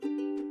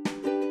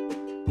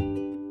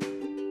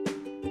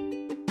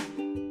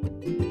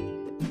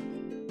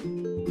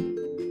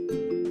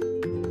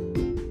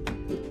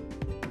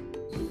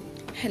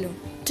Hello,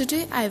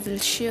 today I will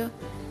share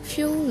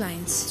few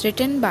lines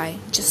written by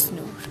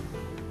Jasnoor.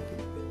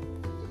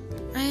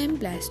 I am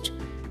blessed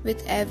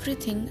with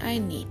everything I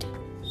need.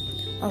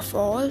 Of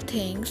all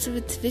things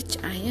with which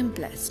I am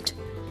blessed,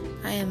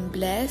 I am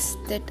blessed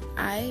that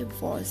I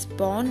was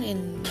born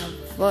in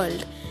a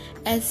world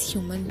as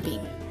human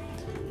being.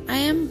 I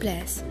am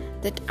blessed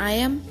that I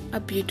am a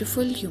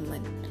beautiful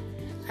human.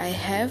 I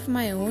have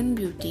my own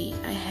beauty,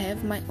 I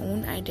have my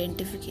own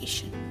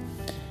identification.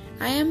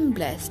 I am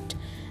blessed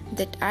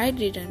that I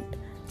didn't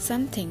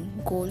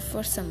something goal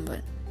for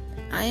someone.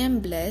 I am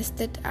blessed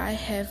that I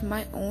have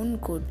my own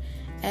good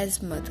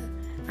as mother.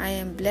 I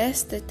am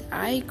blessed that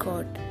I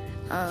got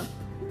a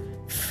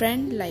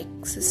friend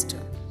like sister.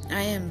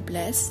 I am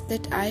blessed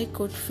that I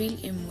could feel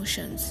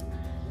emotions.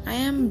 I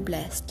am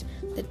blessed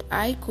that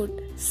I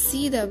could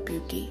see the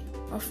beauty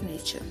of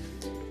nature.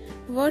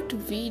 What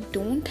we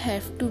don't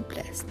have to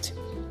blessed.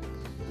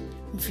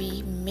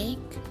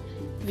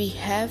 We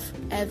have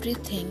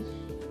everything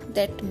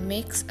that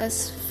makes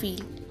us feel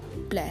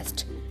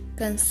blessed.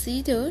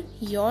 Consider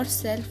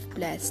yourself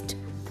blessed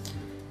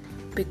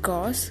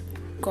because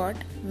God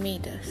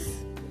made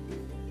us.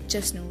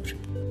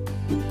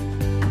 Jasnoor.